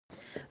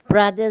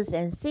Brothers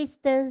and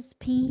sisters,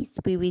 peace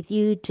be with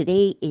you.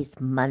 Today is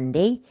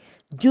Monday,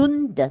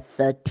 June the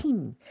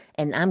 13th,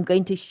 and I'm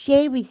going to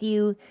share with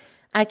you,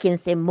 I can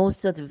say,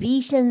 most of the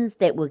visions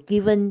that were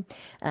given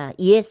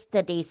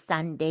yesterday,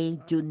 Sunday,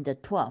 June the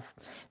 12th.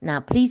 Now,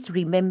 please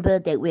remember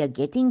that we are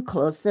getting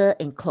closer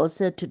and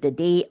closer to the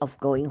day of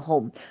going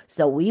home.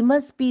 So we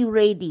must be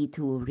ready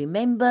to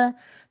remember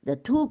the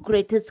two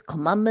greatest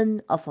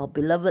commandments of our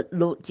beloved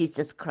Lord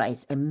Jesus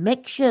Christ and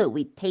make sure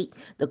we take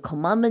the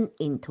commandment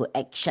into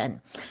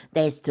action.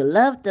 That is to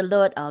love the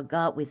Lord our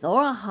God with all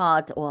our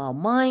heart, all our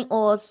mind,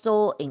 all our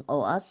soul, and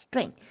all our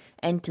strength,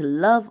 and to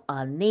love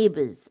our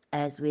neighbors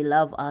as we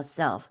love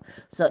ourselves.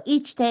 So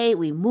each day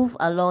we move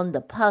along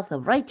the path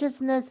of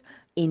righteousness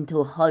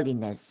into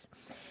holiness.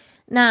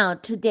 Now,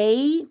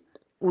 today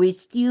we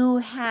still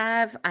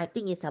have, I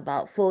think it's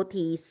about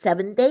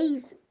 47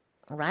 days,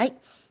 right?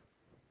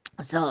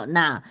 So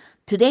now,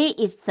 today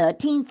is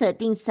 13,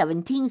 13,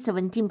 17,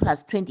 17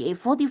 plus 28,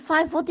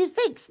 45,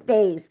 46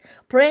 days.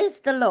 Praise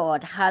the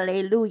Lord.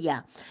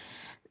 Hallelujah.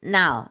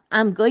 Now,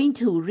 I'm going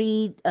to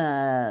read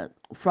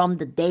from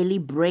the Daily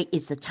Bread.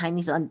 It's the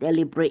Chinese on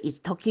Daily Bread. It's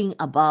talking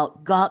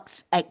about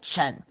God's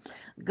action.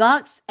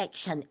 God's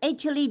action.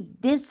 Actually,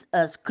 this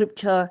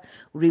scripture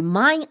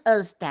reminds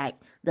us that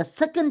the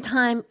second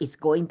time is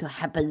going to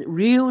happen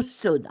real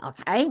soon,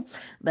 okay?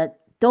 But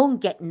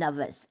don't get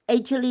nervous.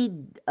 Actually,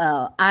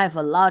 I have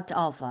a lot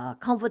of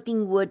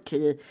comforting word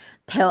to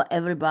tell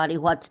everybody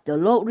what the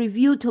Lord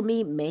revealed to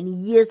me many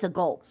years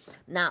ago.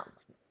 Now,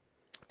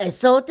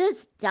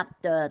 Exodus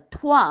chapter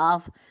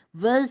 12,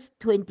 verse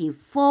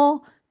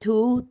 24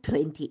 to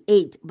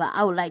 28, but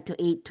I would like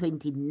to add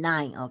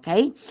 29,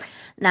 okay?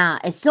 Now,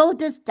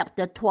 Exodus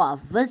chapter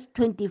 12, verse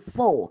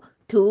 24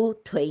 to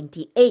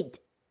 28,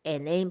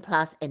 and then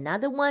plus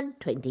another one,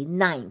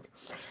 29.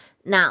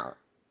 Now,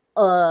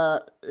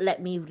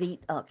 let me read,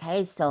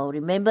 okay? So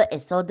remember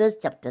Exodus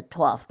chapter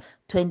 12,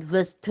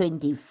 verse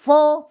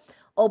 24.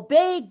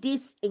 Obey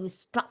this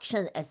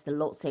instruction, as the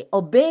Lord said.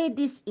 Obey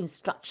this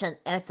instruction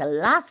as a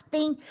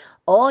lasting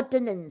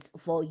ordinance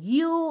for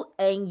you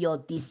and your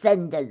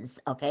descendants.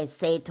 Okay,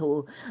 say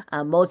to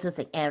Moses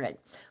and Aaron.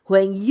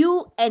 When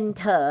you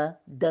enter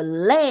the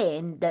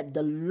land that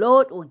the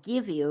Lord will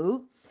give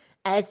you,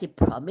 as he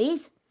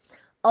promised,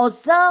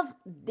 observe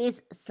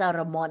this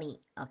ceremony.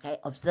 Okay,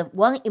 observe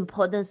one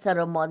important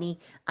ceremony.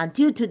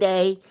 Until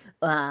today,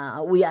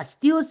 we are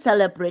still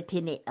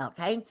celebrating it.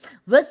 Okay,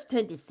 verse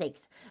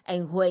 26.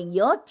 And when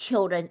your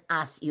children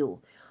ask you,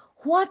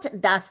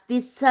 what does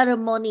this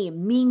ceremony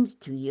mean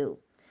to you?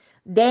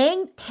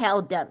 Then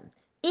tell them,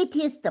 it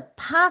is the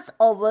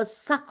Passover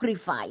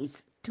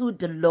sacrifice to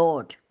the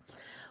Lord,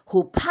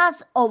 who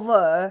passed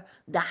over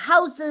the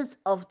houses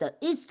of the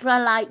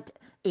Israelites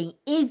in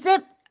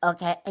Egypt,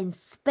 okay, and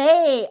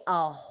spare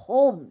our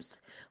homes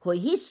when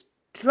he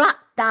struck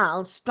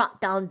down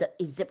the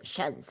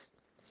Egyptians.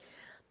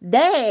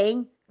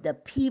 Then the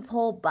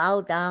people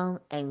bow down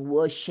and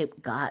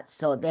worship God.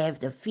 So they have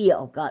the fear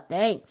of God.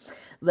 Then,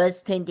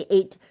 verse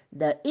 28,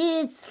 the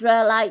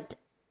Israelite,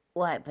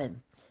 what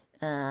happened?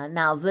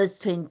 Now, verse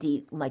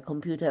 20, my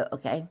computer,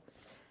 okay.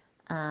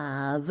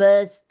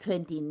 Verse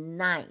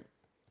 29.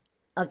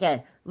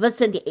 Okay, verse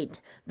 28.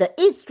 The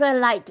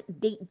Israelite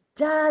did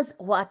just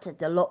what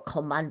the Lord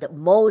commanded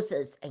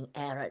Moses and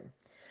Aaron.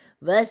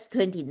 Verse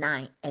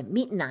 29. At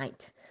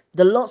midnight,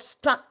 the Lord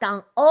struck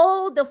down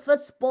all the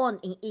firstborn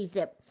in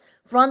Egypt,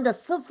 from the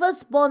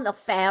firstborn of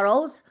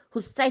Pharaohs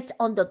who sat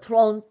on the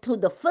throne to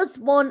the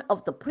firstborn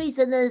of the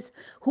prisoners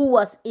who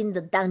was in the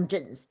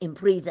dungeons in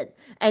prison,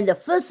 and the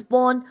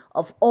firstborn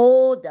of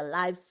all the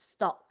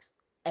livestock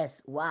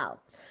as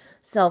well.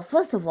 So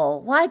first of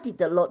all, why did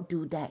the Lord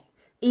do that?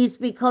 It's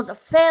because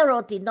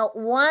Pharaoh did not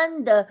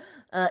want the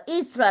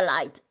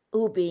Israelites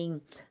who been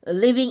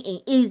living in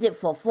Egypt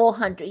for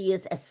 400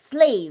 years as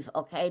slave.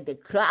 Okay, they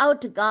cried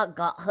out to God.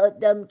 God heard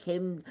them,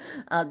 came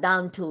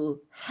down to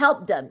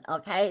help them.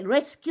 Okay,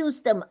 rescues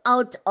them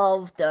out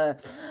of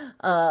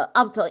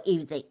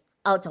Egypt,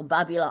 out of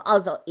Babylon,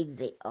 out of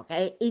Egypt.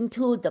 Okay,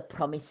 into the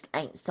promised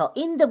land. So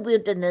in the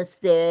wilderness,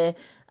 they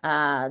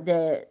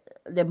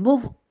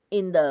moved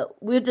in the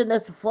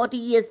wilderness 40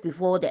 years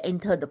before they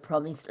entered the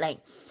promised land.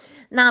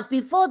 Now,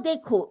 before they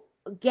could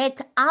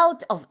get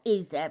out of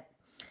Egypt,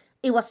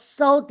 it was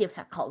so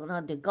difficult.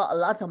 They got a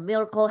lot of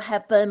miracles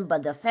happen,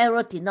 but the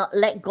Pharaoh did not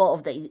let go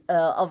of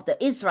the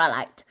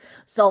Israelite.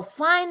 So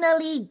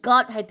finally,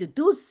 God had to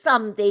do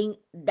something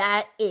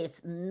that is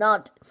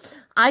not.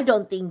 I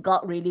don't think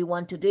God really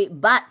wanted to do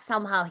it, but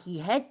somehow He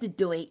had to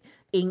do it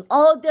in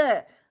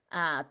order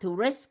to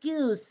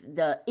rescue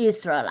the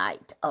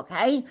Israelite.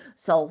 Okay,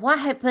 so what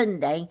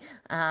happened then?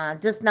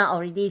 Just now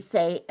already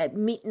say at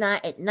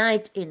midnight at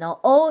night,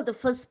 all the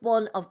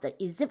firstborn of the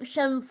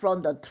Egyptian,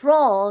 from the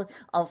throne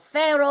of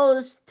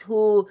pharaohs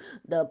to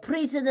the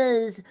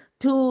prisoners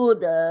to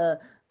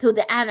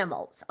the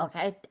animals.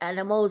 Okay,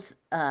 animals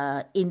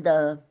in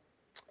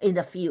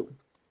the field.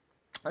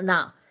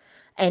 Now,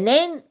 and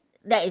then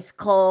that is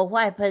called,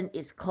 what happened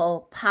is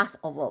called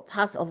Passover.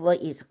 Passover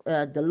is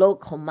the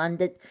Lord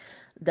commanded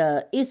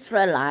the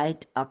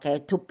Israelite, okay,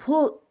 to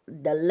put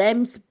the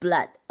lamb's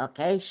blood,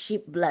 okay,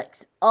 sheep blood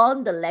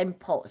on the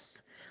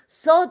lamppost,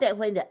 so that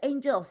when the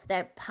angel of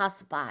death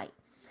passed by,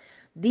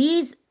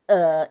 these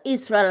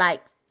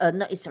Israelites,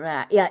 not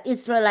Israel, yeah,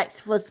 Israelites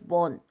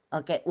firstborn,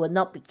 okay, will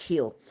not be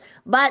killed.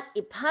 But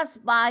it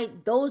passed by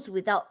those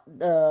without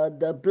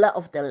the blood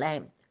of the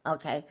lamb,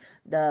 okay,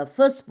 the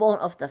firstborn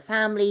of the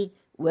family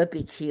will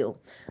be killed.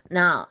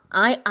 Now,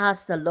 I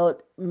asked the Lord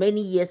many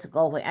years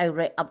ago when I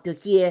read up to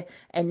here,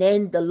 and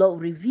then the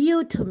Lord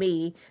revealed to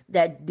me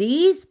that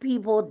these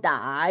people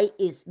die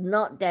is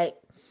not that,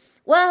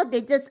 well,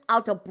 they just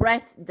out of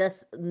breath,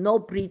 just no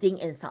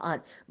breathing and so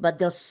on. But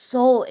the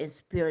soul and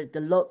spirit,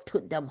 the Lord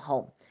took them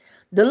home.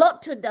 The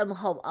Lord took them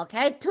home,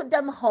 okay? Took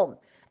them home.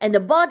 And the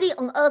body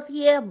on earth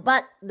here,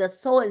 but the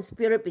soul and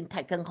spirit been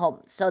taken home.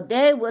 So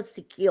they were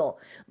secure.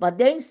 But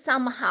then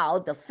somehow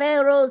the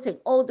pharaohs and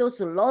all those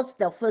who lost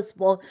their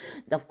firstborn,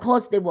 of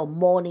course they were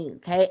mourning,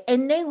 okay?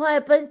 And then what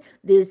happened?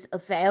 These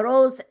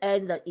pharaohs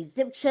and the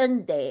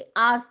Egyptian, they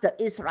asked the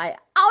Israel,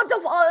 out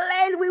of our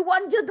land, we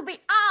want you to be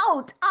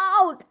out,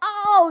 out,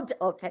 out.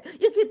 Okay,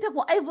 you can take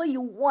whatever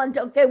you want.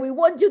 Okay, we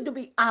want you to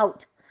be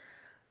out.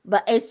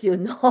 But as you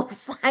know,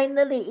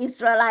 finally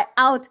Israelite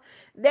out.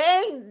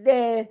 Then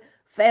the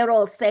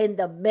Pharaoh sent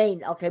the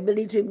men, okay,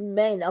 military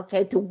men,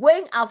 okay, to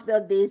went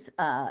after this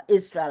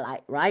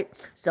Israelite, right?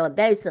 So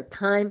there is a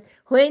time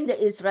when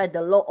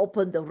the Lord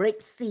opened the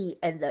Red Sea,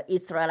 and the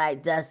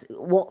Israelite just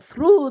walked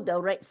through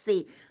the Red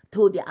Sea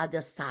to the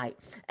other side.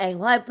 And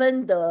what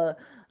happened? The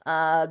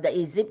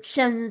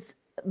Egyptians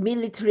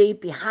military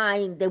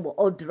behind, they were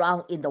all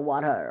drowned in the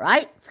water,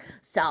 right?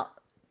 So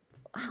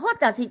what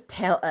does it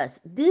tell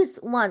us? This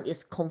one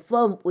is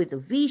confirmed with the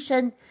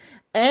vision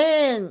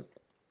and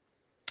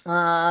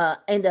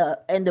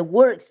the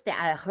words that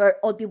I heard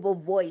audible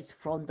voice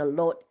from the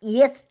Lord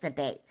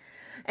yesterday.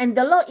 And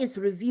the Lord is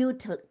revealed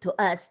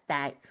to us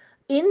that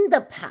in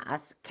the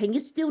past, can you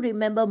still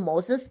remember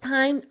Moses'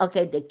 time?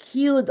 Okay, they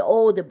killed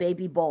all the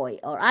baby boy,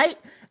 all right?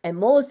 And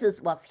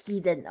Moses was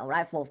hidden, all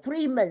right, for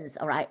 3 months,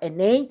 all right? And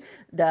then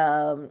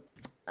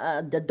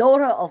the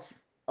daughter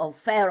of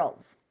Pharaoh,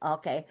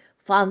 okay,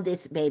 found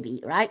this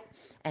baby, right?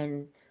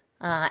 And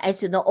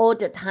as you know, all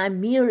the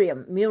time,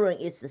 Miriam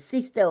is the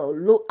sister who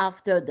look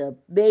after the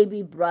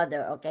baby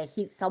brother, okay,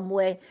 he's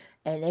somewhere.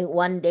 And then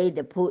one day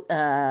they put,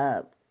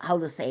 how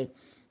to say,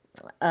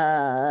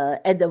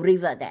 at the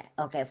river there,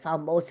 okay,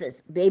 found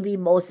Moses, baby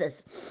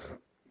Moses.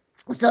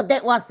 So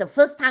that was the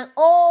first time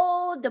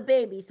all the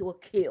babies were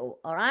killed,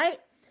 all right?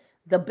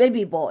 The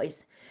baby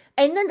boys.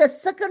 And then the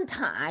second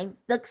time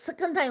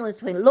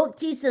was when Lord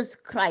Jesus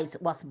Christ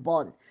was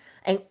born.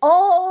 And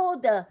all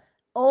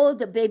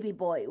the baby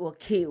boy were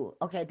killed.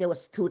 Okay, there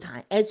was 2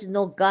 times. As you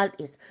know, God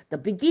is the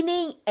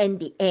beginning and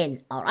the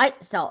end. All right.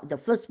 So the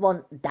first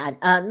one done.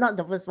 Not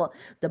the first one.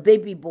 The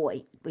baby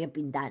boy we have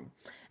been done.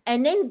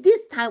 And then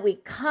this time we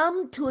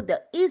come to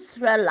the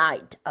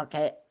Israelite.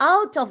 Okay,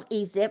 out of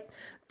Egypt,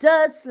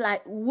 just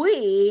like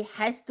we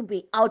has to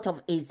be out of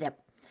Egypt.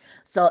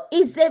 So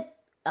Egypt,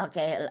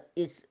 okay,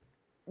 is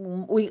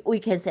we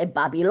can say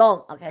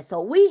Babylon. Okay,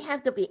 so we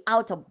have to be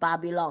out of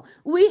Babylon.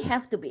 We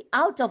have to be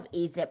out of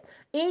Egypt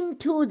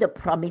into the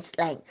promised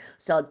land.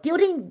 So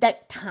during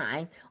that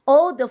time,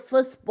 all the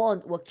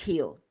firstborn were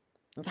killed.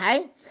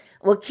 Okay,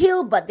 were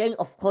killed, but then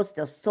of course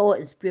the soul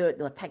and spirit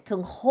were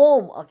taken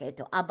home. Okay,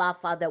 to Abba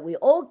Father. We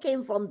all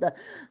came from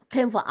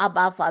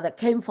Abba Father,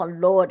 came from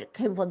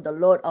the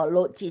Lord, our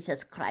Lord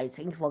Jesus Christ,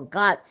 came from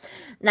God.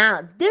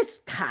 Now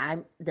this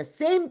time the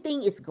same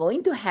thing is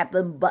going to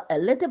happen, but a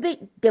little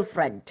bit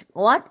different.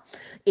 What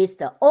is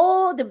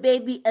all the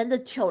baby and the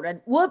children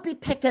will be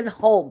taken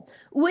home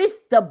with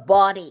the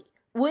body,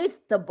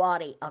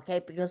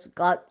 okay, because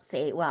God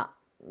say, well,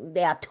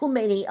 there are too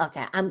many,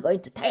 okay, I'm going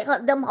to take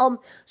them home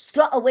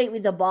straight away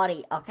with the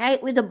body, okay,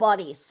 with the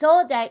body,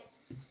 so that,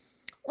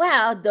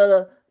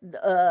 well,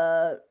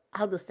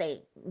 how to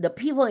say, the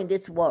people in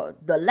this world,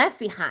 the left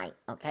behind,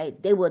 okay,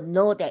 they will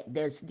know that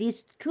there's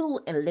this true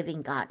and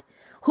living God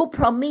who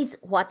promised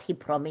what he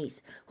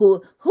promised,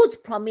 whose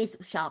promise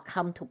shall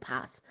come to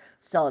pass.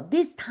 So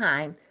this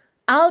time,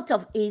 out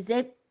of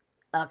Egypt,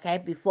 okay,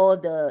 before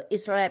the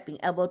Israel being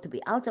able to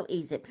be out of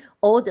Egypt,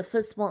 all the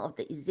firstborn of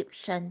the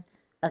Egyptian,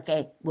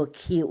 okay, will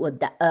kill, will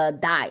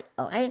die,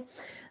 okay,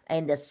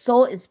 and the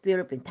soul and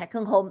spirit been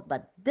taken home.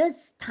 But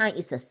this time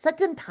is the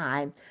second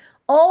time.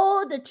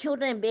 All the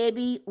children and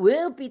baby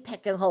will be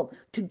taken home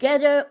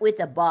together with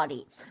the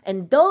body.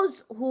 And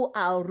those who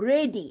are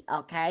ready,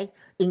 okay,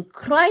 in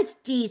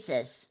Christ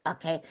Jesus,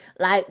 okay,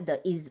 like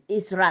the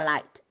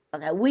Israelite,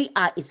 okay, we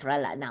are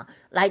Israelite now.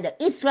 Like the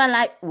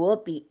Israelite will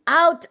be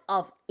out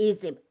of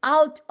Egypt,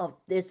 out of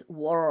this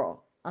world,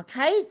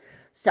 okay?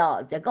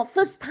 So they got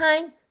first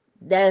time,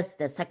 there's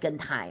the second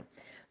time.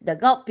 The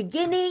God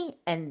beginning,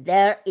 and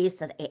there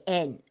is an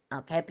end,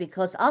 okay?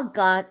 Because our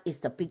God is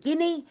the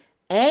beginning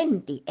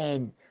and the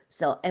end.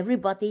 So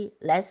everybody,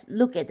 let's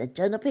look at the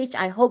journal page.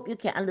 I hope you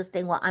can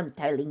understand what I'm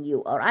telling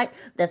you, all right?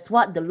 That's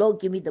what the Lord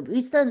give me the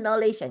wisdom,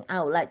 knowledge, and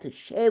I would like to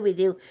share with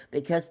you,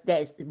 because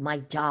that is my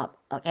job.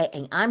 Okay,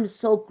 and I'm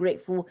so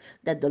grateful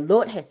that the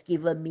Lord has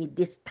given me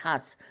this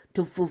task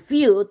to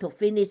fulfill, to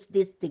finish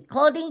this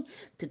recording,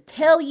 to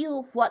tell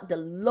you what the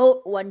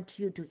Lord wants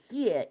you to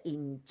hear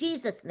in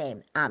Jesus'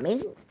 name.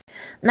 Amen.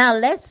 Now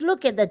let's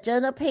look at the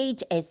journal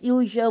page. As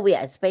usual, we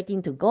are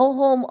expecting to go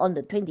home on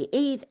the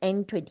 28th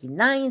and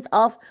 29th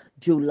of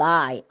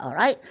July. All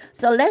right.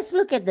 So let's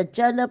look at the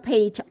journal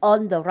page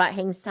on the right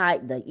hand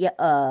side.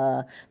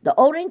 The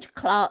orange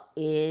cloud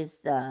is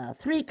the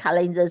three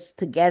calendars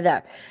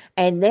together,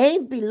 and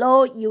then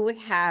below you will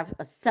have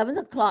a 7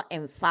 o'clock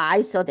and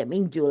 5. So that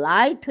means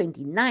July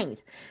 29th,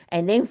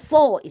 and then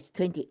 4 is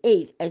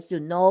 28th. As you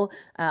know,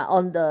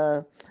 on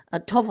the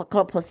 12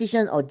 o'clock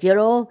position or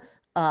zero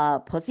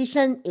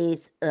position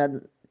is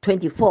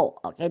 24.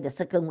 Okay, the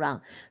second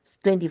round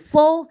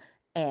 24,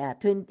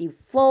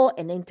 24,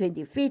 and then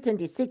 25,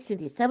 26,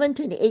 27,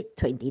 28,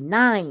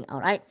 29. All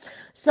right,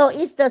 so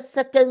it's the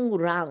second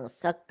round,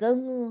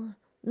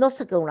 not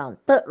second round,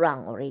 third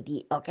round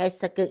already. Okay,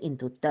 second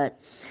into third.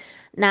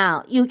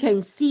 Now you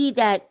can see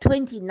that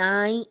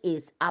 29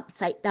 is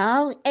upside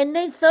down, and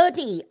then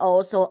 30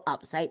 also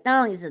upside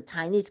down. It's a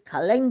Chinese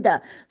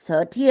calendar.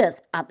 30th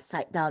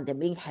upside down, that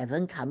means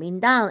heaven coming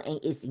down, and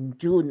it's in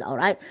June. All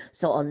right.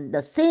 So at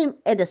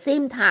the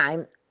same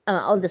time,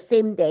 on the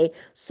same day,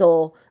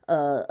 so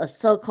a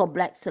circle,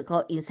 black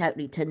circle inside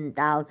written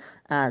down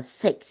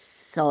 6.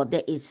 So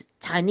that is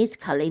Chinese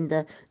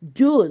calendar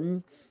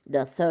June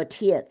the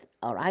 30th.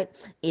 All right,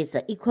 is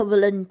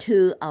equivalent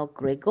to our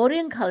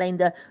Gregorian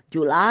calendar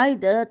July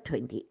the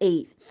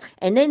 28th.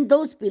 And then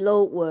those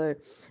below were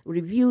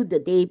reviewed the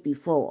day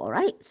before. All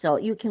right, so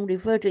you can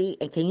refer to it.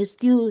 And can you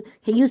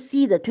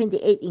see the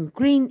 28th in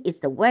green is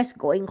the west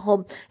going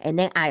home? And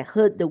then I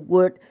heard the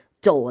word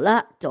走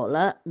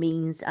了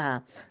means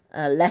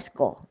let's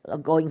go,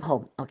 going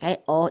home. Okay,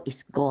 or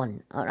it's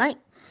gone. All right.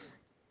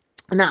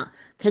 Now,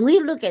 can we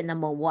look at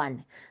number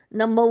one?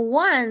 Number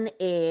one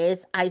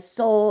is I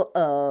saw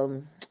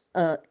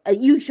a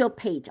usual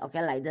page,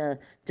 okay, like the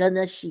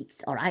journal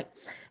sheets, all right,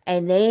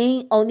 and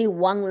then only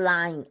one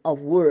line of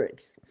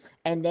words,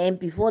 and then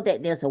before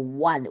that there's a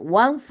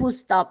one full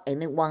stop,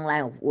 and then one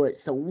line of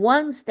words. So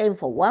one stand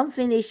for one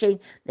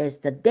finishing. There's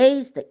the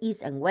days, the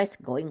east and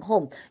west going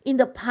home. In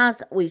the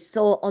past, we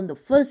saw on the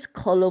first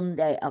column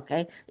there,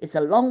 okay, it's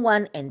a long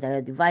one, and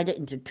they're divided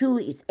into two.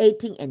 Is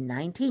 18 and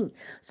 19.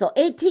 So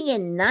 18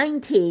 and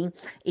 19,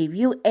 if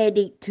you add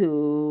it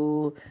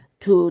to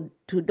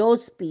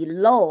those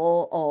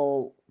below,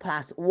 or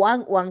plus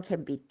 1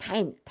 can be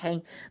 10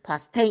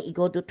 plus 10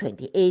 equal to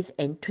 28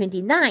 and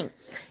 29.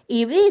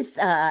 If it's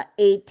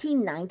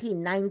 18,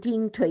 19,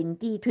 19,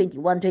 20,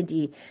 21,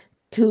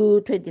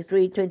 22,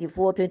 23,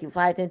 24,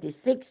 25,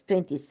 26,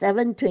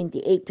 27,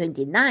 28,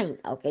 29.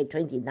 Okay,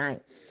 29.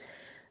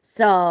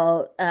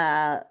 So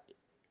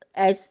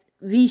as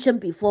vision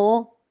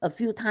before, a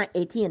few times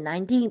 18 and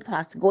 19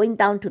 plus going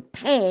down to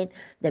 10,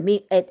 that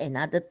means add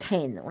another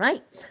 10,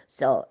 right?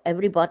 So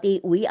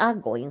everybody, we are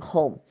going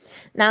home.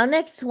 Now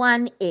next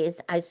one is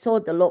I saw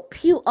the Lord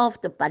peel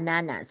off the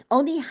bananas,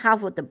 only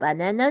half of the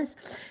bananas,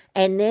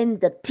 and then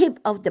the tip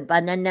of the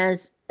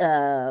bananas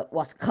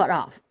was cut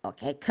off.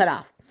 Okay, cut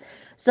off.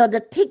 So the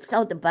tips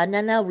of the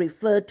banana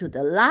refer to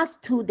the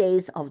last 2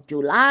 days of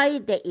July,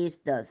 that is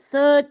the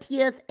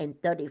 30th and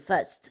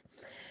 31st.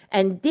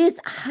 And this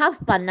half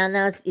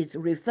bananas is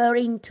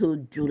referring to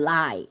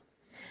July.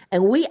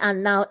 And we are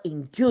now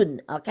in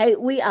June, okay?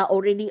 We are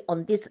already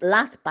on this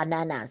last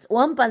bananas.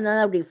 One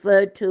banana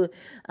referred to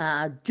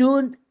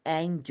June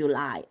and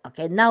July,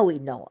 okay? Now we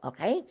know,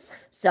 okay?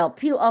 So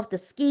peel off the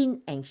skin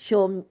and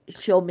show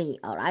me,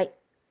 all right?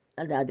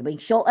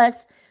 Show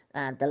us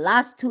the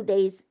last 2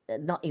 days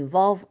not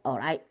involved, all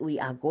right? We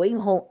are going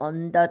home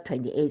on the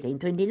 28th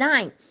and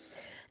 29th.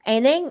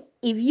 And then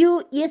if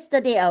you,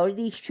 yesterday I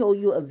already showed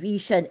you a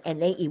vision,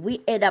 and then if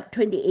we add up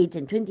 28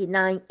 and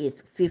 29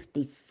 is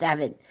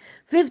 57.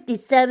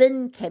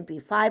 57 can be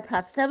 5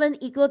 plus 7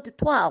 equal to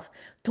 12.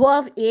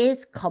 12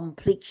 is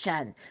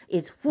completion,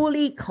 is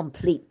fully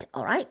complete,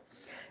 all right?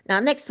 Now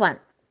next one.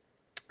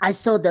 I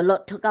saw the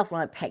Lord took out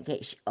from a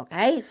package,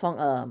 okay, from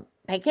a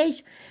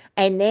package,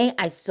 and then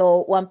I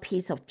saw one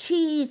piece of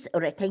cheese, a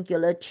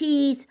rectangular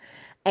cheese,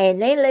 and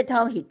then later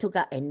on he took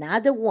out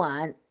another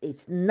one.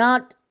 It's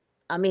not,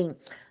 I mean,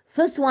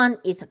 first one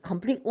is a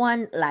complete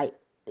one, like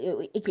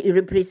it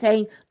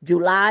represents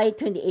July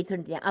 28th,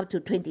 29th, up to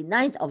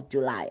 29th of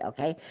July,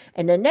 okay?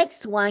 And the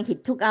next one he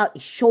took out a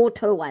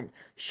shorter one,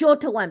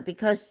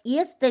 because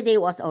yesterday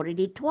was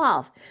already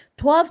 12.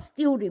 12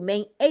 still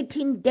remain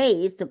 18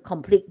 days to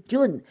complete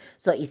June,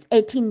 so it's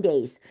 18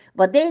 days.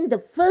 But then the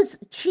first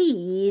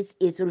cheese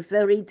is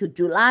referring to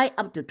July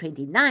up to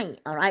 29,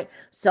 all right?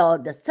 So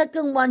the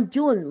second one,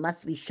 June,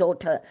 must be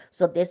shorter.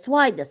 So that's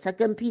why the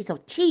second piece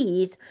of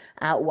cheese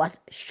was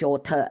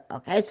shorter,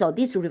 okay? So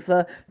this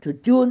refers to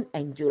June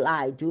and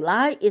July.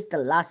 July is the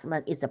last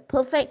month. It's a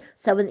perfect,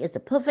 7 is a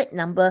perfect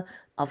number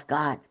of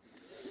God.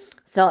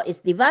 So it's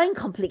divine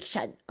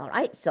completion. All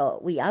right. So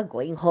we are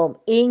going home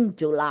in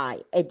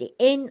July, at the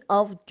end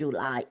of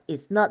July.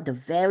 It's not the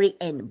very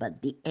end,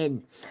 but the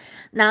end.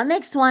 Now,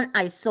 next one,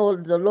 I saw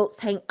the Lord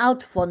hang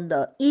out from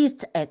the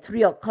east at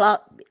 3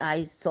 o'clock.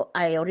 I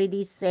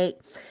already said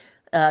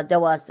there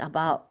was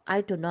about,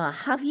 I don't know,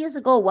 half years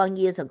ago, 1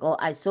 year ago,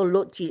 I saw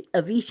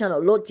a vision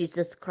of Lord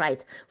Jesus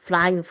Christ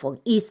flying from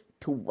east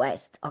to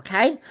west.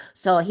 Okay,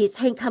 so his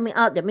hand coming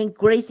out, that means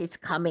grace is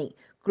coming.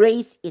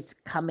 Grace is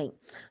coming.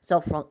 So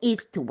from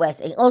east to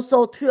west. And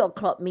also 3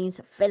 o'clock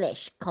means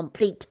finish,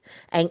 complete.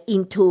 And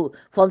into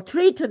from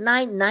 3 to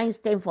 9, 9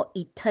 stand for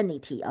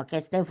eternity. Okay,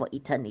 stand for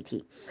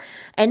eternity.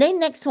 And then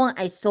next one,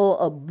 I saw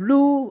a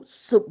blue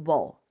soup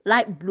bowl,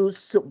 light blue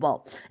soup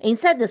bowl.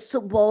 Inside the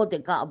soup bowl, they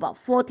got about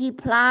 40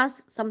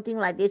 plus, something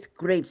like this,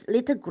 grapes,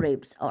 little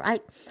grapes, all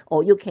right?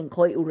 Or you can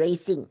call it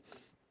raisin.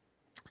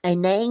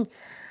 And then,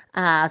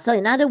 so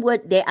in other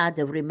words, they are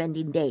the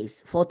remaining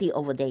days, 40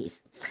 over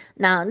days.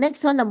 Now,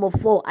 next one, number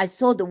 4, I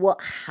saw the word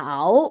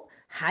how.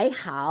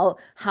 How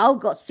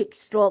got 6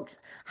 strokes.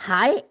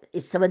 High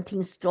is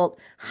 17 strokes.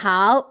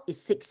 How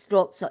is 6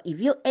 strokes. So if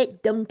you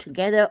add them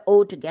together,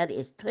 all together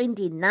is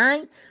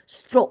 29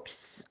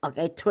 strokes.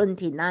 Okay,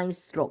 29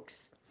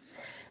 strokes.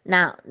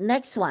 Now,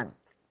 next one.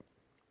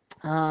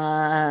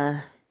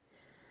 How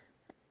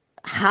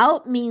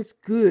means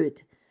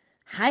good.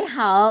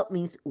 How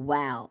means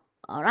well.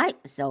 All right,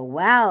 so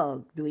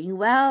well, doing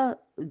well,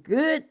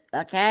 good.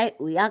 Okay,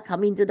 we are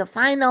coming to the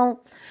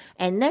final.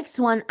 And next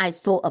one, I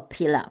saw a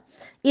pillar.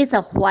 It's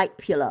a white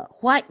pillar.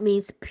 White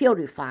means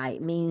purify,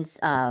 means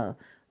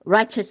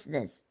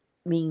righteousness,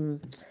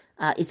 mean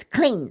it's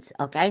cleansed.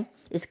 Okay,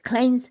 it's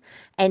cleansed.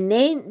 And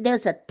then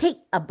there's a tick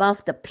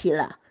above the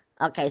pillar.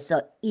 Okay,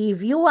 so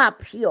if you are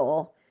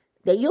pure,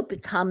 then you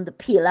become the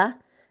pillar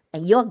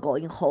and you're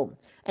going home.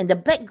 And the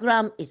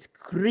background is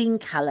green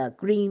color.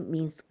 Green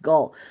means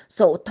gold.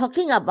 So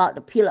talking about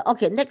the pillar.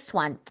 Okay, next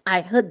one.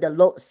 I heard the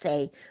Lord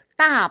say,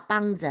 大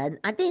帮人.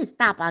 I think it's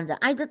大帮人.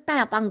 Either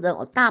大帮人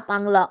or 大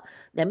帮了.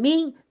 That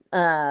means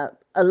a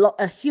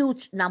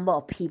huge number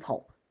of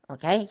people.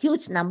 Okay,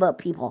 huge number of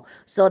people.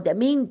 So that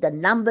means the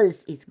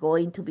numbers is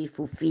going to be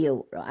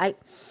fulfilled, right?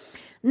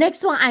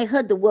 Next one, I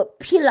heard the word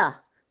pillar.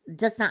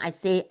 Just now I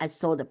say I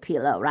saw the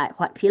pillar, right?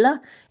 What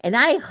pillar? And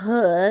I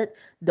heard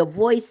the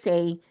voice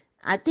saying,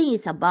 I think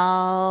it's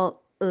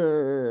about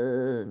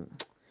now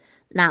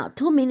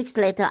 2 minutes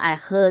later I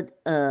heard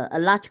a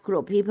large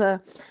group of people,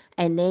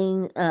 and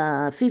then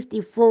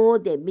 54,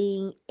 that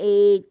means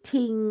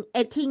 18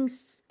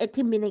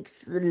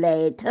 minutes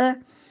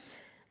later.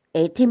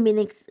 18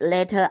 minutes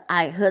later,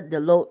 I heard the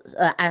Lord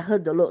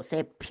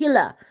say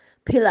pillar,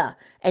 pillar,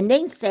 and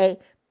then say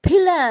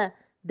pillar.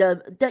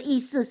 The 意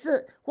思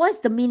是 what's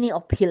the meaning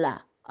of pillar?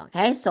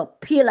 Okay, so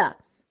pillar.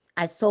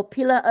 I saw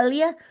pillar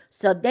earlier,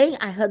 so then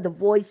I heard the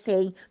voice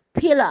saying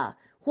pillar.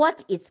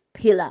 What is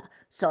pillar?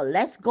 So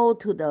let's go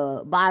to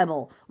the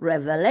Bible,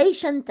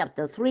 Revelation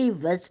chapter 3,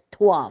 verse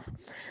 12,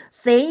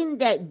 saying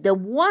that the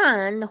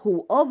one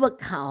who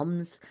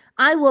overcomes,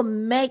 I will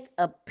make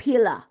a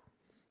pillar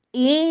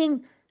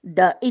in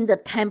the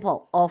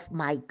temple of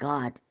my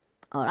God.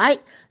 All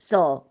right.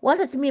 So what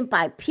does it mean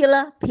by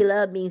pillar?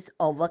 Pillar means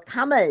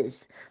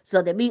overcomers.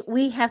 So that means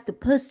we have to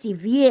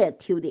persevere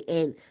till the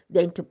end,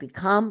 then to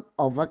become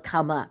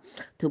overcomer.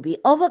 To be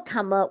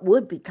overcomer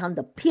would become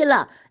the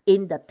pillar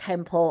in the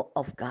temple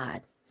of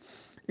God.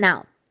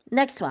 Now,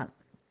 next one.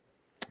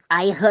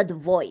 I heard the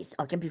voice.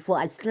 Okay, before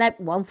I slept,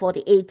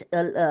 1:48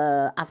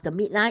 after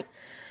midnight.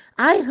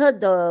 I heard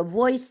the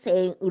voice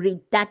saying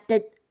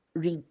redacted,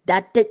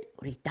 redacted.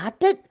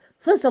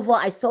 First of all,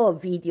 I saw a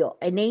video,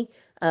 and then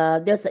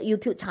there's a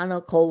YouTube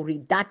channel called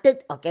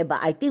Redacted. Okay, but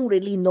I didn't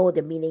really know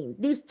the meaning.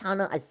 This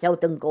channel, I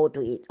seldom go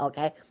to it.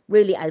 Okay,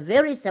 really, I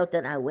very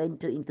seldom I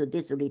went into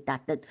this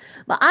Redacted.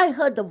 But I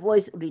heard the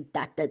voice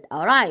redacted.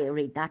 All right,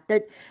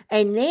 redacted.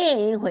 And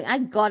then when I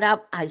got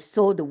up, I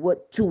saw the word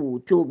主.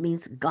 主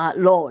means God,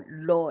 Lord,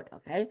 Lord.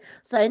 Okay,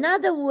 so in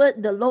other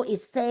words, the Lord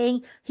is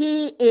saying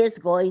He is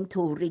going to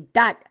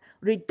redact.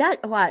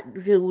 Redact what?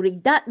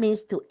 Redact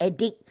means to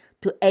edit.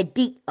 To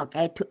edit,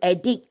 okay, to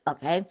edit,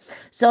 okay.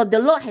 So the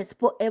Lord has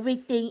put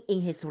everything in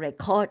His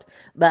record,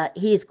 but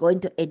He is going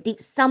to edit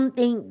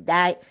something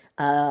that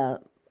I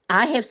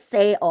have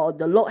said, or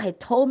the Lord had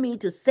told me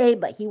to say,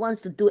 but He wants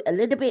to do a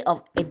little bit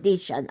of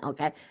addition,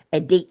 okay,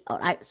 edit, all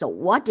right. So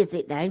what is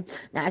it then?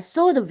 Now I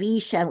saw the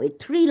vision with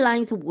 3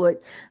 lines of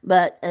word,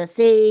 but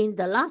saying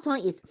the last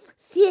one is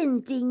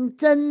现今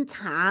侦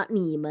查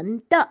你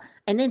们的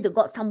and then they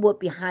got some word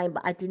behind,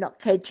 but I did not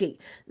catch it.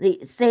 They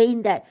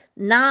saying that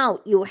now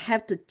you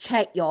have to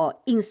check your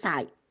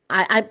inside.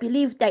 I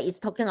believe that is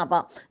talking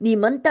about 你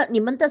们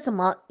的什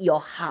么 your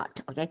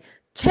heart, okay?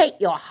 Check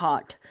your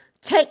heart.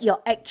 Check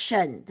your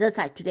action. Just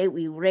like today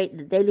we read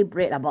the daily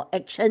bread about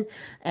action.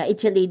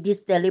 Actually,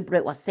 this daily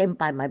bread was sent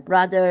by my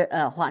brother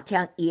Hua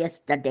Tiang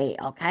yesterday.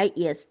 Okay,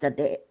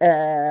 yesterday.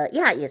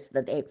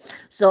 Yesterday.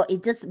 So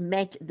it just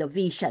matched the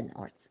vision.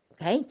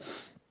 Okay.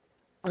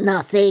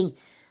 Now saying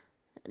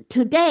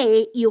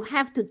today you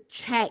have to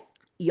check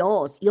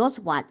yours. Yours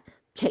what?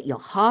 check your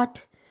heart,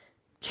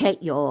 check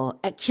your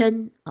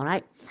action, all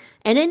right?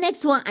 And then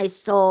next one, I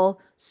saw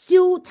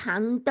修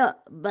长的,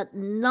 but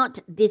not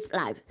this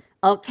life.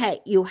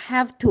 Okay, you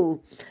have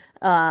to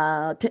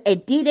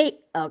edit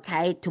it,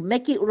 okay, to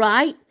make it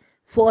right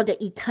for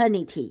the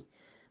eternity.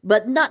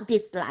 But not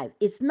this life.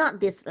 It's not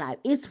this life.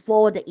 It's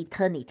for the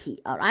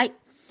eternity, all right?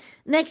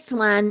 Next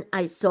one,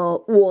 I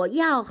saw 我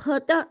要喝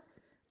的,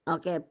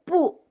 okay,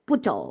 不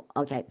走,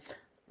 okay.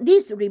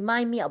 This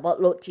remind me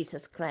about Lord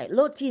Jesus Christ.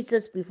 Lord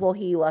Jesus, before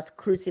he was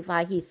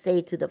crucified, he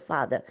said to the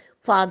Father,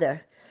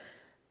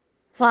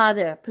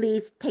 Father,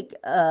 please take,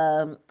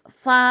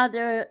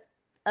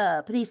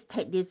 please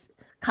take this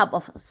cup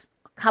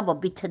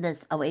of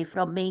bitterness away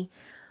from me.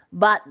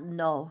 But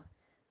no,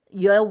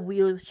 your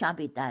will shall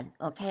be done.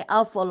 Okay,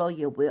 I'll follow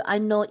your will. I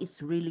know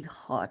it's really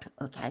hard.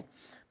 Okay,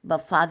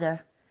 but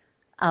Father,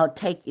 I'll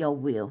take your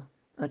will.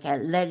 Okay,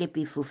 let it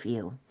be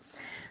fulfilled.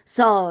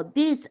 So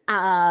this,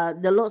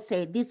 the Lord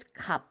said, this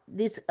cup,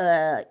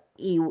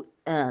 he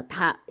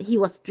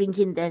was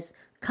drinking this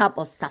cup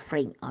of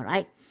suffering. All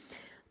right.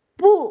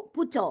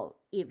 不走,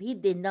 if he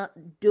did not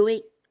do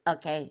it,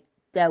 okay,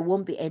 there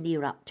won't be any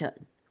rapture.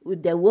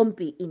 There won't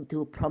be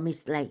into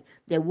promised land.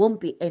 There won't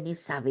be any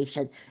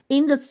salvation.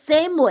 In the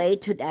same way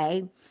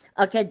today,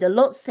 okay, the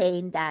Lord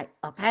saying that,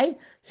 okay,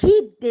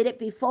 he did it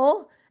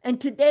before, and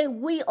today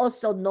we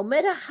also, no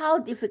matter how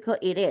difficult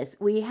it is,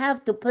 we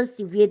have to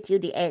persevere till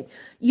the end.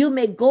 You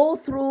may go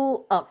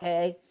through,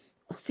 okay,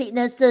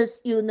 sicknesses,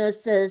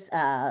 illnesses,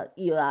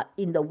 you are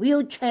in the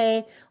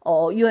wheelchair,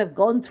 or you have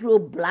gone through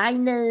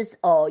blindness,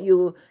 or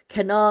you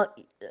cannot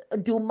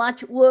do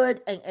much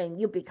work, and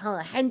you become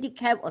a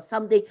handicap or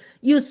something.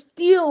 You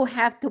still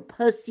have to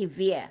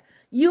persevere.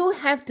 You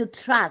have to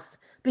trust,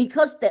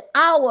 because the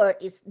hour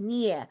is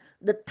near.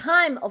 The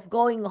time of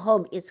going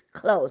home is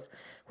close.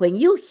 When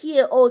you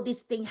hear all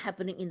these things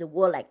happening in the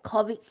world, like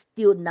COVID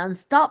still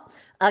non-stop,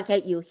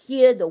 okay, you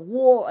hear the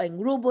war and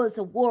rumors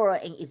of war,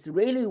 and it's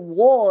really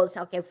wars,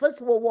 okay,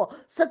 First World War,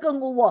 Second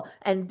World War,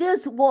 and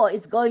this war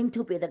is going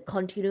to be the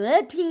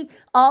continuity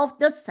of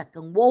the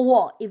Second World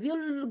War. If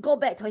you go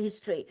back to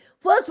history,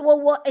 First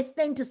World War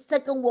extend to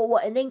Second World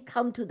War, and then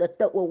come to the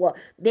Third World War.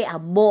 They are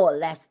more or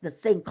less the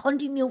same,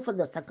 continue from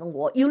the Second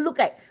War. You look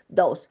at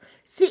those.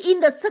 See, in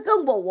the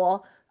Second World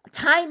War,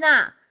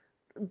 China,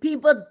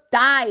 people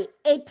die,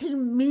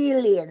 18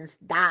 millions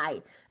die,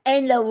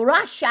 and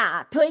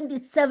Russia,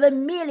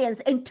 27 millions.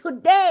 And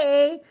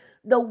today,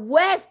 the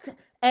West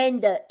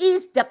and the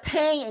East,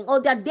 Japan, and all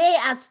that, they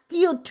are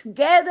still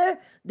together.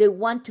 They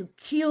want to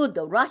kill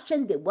the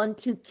Russian, they want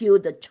to kill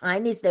the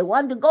Chinese, they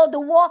want to go to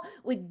war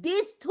with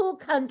these two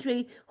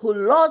countries which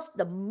lost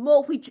the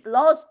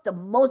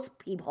most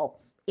people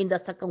in the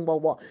Second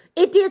World War.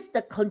 It is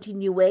the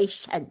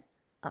continuation,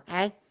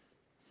 okay?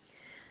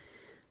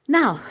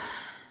 Now,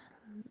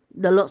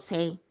 the Lord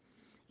say,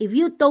 if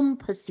you don't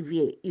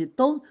persevere, you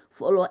don't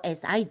follow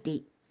as I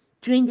did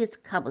during this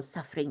cup of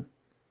suffering,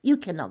 you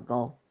cannot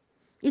go.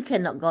 You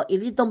cannot go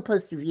if you don't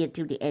persevere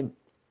till the end.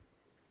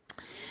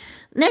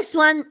 Next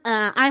one,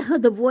 I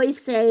heard the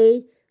voice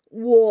say,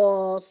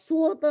 我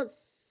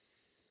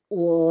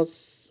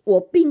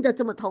病得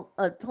这么重，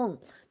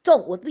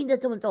我病得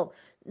这么重。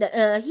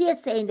Here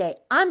saying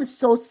that I'm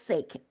so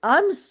sick.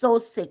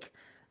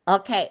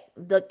 Okay,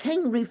 the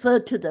king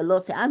referred to the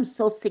Lord, say, I'm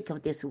so sick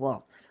of this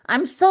world.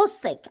 I'm so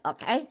sick,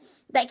 okay?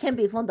 That can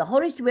be from the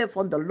Holy Spirit,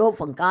 from the Lord,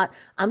 from God.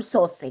 I'm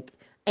so sick.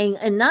 And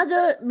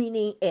another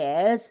meaning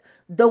is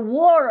the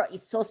world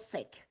is so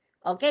sick,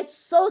 okay?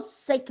 So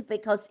sick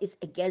because it's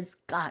against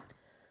God.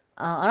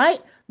 All right?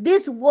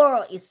 This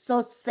world is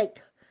so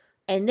sick.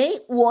 And then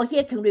war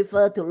here can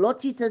refer to Lord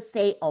Jesus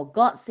say, or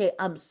God say,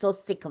 I'm so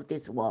sick of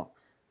this world.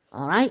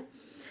 All right?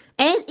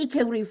 And it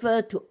can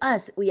refer to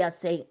us. We are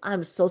saying,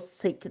 I'm so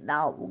sick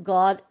now.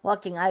 God,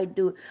 what can I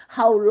do?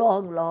 How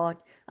long, Lord?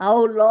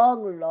 How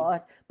long,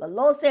 Lord? But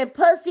Lord said,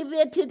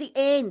 persevere to the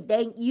end.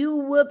 Then you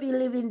will be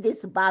living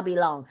this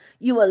Babylon.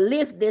 You will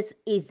live this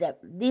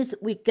Egypt, this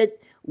wicked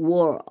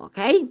world.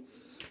 Okay?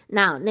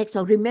 Now, next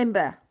one.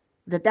 Remember,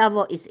 the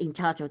devil is in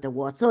charge of the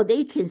world. So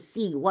they can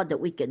see what the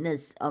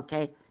wickedness,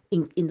 okay,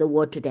 in the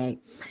world today.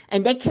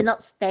 And they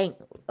cannot stand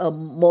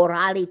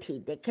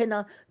morality. They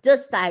cannot,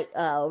 just like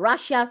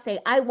Russia say,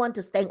 I want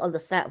to stand on the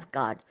side of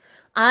God.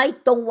 I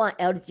don't want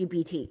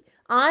LGBT.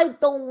 I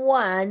don't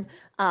want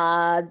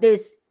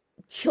these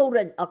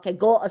children, okay,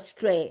 go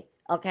astray.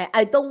 Okay,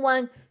 I don't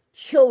want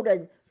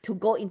children to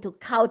go into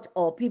cult,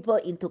 or people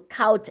into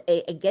cult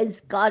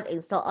against God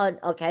and so on.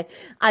 Okay,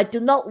 I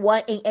do not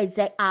want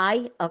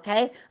NAZI.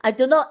 Okay, I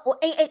do not.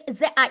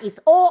 NAZI is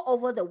all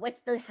over the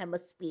Western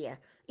Hemisphere,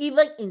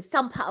 even in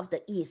some part of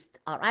the East.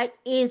 All right,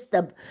 is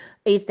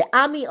the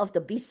army of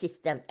the beast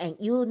system, and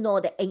you know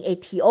the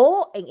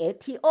NATO.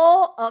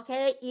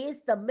 Okay,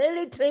 is the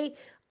military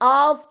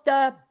of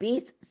the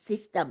beast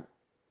system.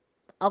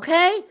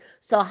 Okay,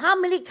 so how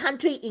many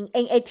countries in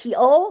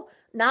NATO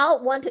now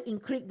want to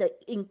include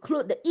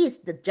the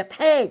East, the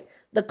Japan,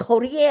 the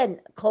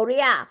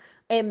Korea,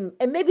 and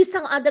maybe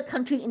some other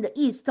country in the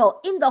East. So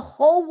in the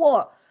whole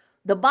world,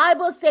 The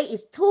Bible says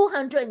it's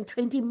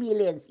 220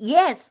 millions.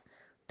 Yes,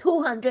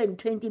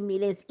 220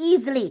 millions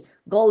easily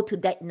go to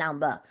that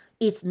number.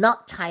 It's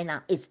not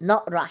China. It's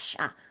not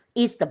Russia.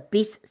 It's the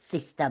beast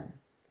system.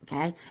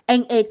 Okay,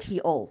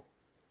 NATO.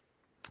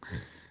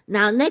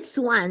 Now, next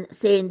one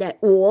saying that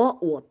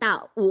我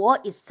到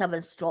is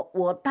 7 stroke,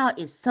 我到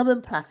is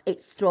 7 plus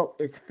 8 stroke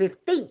is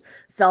 15.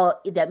 So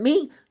that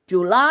means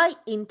July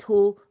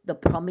into the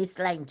promised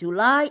land,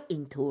 July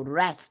into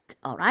rest.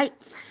 All right.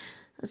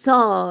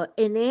 So,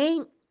 and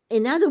then,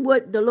 in other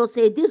words, the Lord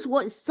said, this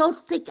world is so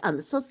sick. I'm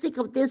so sick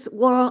of this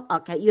world.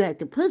 Okay, you have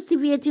to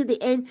persevere to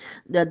the end.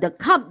 The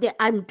cup that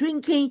I'm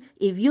drinking,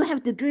 if you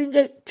have to drink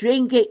it,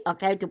 drink it.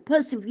 Okay, to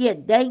persevere,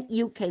 then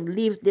you can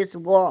leave this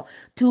world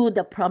to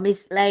the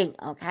promised land.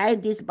 Okay,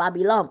 this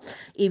Babylon.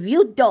 If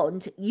you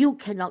don't, you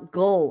cannot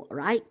go.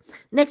 Right?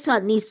 Next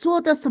one, 你说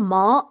的什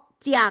么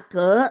价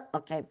格?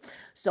 Okay,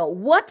 so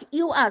what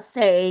you are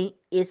saying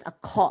is a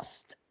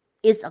cost.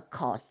 Is a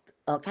cost.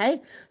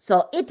 Okay,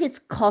 so it is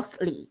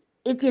costly.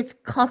 It is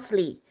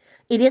costly.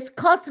 It is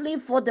costly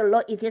for the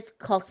Lord. It is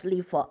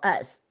costly for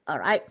us. All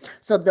right.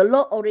 So the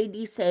Lord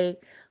already say,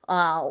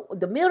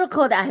 the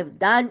miracle that I have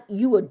done,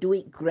 you will do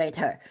it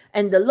greater.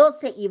 And the Lord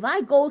said, if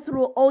I go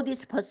through all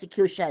this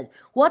persecution,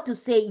 what to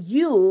say,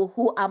 you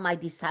who are my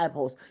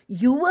disciples,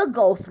 you will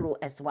go through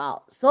as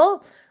well.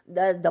 So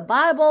the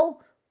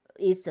Bible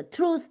is the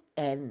truth.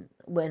 And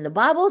when the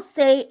Bible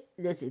say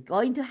this is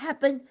going to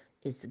happen,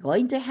 it's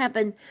going to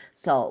happen.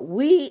 So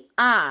we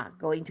are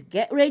going to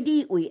get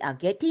ready. We are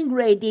getting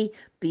ready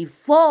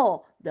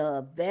before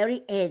the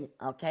very end.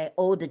 Okay,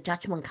 all the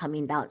judgment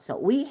coming down. So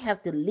we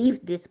have to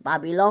leave this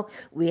Babylon.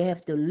 We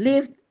have to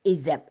leave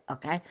Egypt.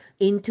 Okay,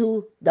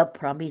 into the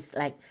promised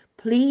land.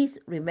 Please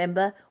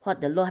remember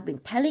what the Lord has been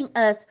telling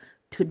us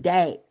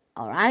today.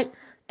 All right,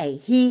 and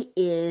He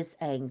is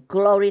a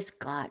glorious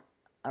God.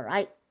 All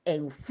right,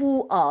 and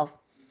full of,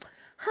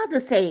 how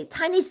to say,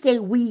 Chinese say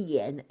威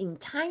严. In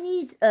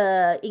Chinese,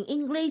 in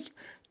English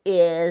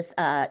is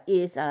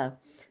a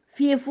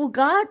fearful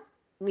God.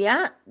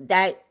 Yeah,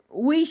 that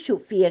we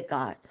should fear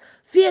God.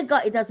 Fear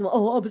God, it doesn't,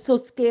 oh, I'm so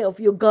scared of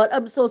you, God.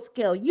 I'm so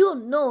scared. You,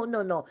 no,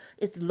 no, no.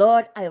 It's,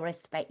 Lord, I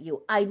respect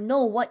you. I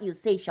know what you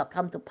say shall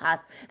come to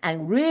pass.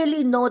 And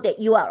really know that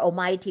you are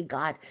Almighty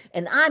God.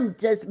 And I'm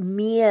just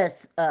mere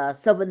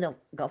servant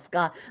of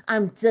God.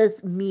 I'm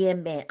just mere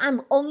man.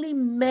 I'm only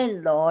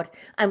man, Lord.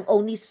 I'm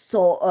only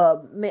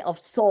made of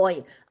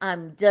soil.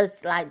 I'm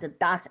just like the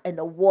dust and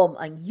the worm.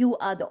 And you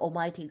are the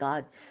Almighty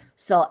God.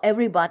 So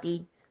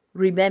everybody,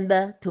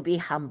 remember to be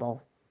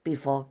humble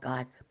before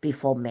God,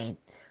 before man.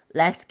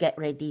 Let's get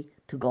ready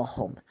to go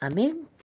home. Amen.